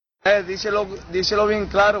Díselo bien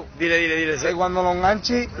claro. Dile. Que cuando lo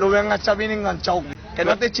enganche, lo voy a enganchar bien enganchado. Que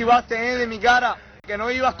no te chivaste, de mi cara. Que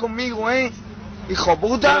no ibas conmigo, hijo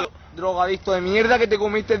puta. Drogadicto de mierda, que te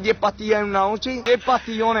comiste 10 pastillas en una noche. 10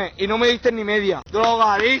 pastillones y no me diste ni media.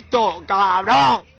 Drogadicto, cabrón.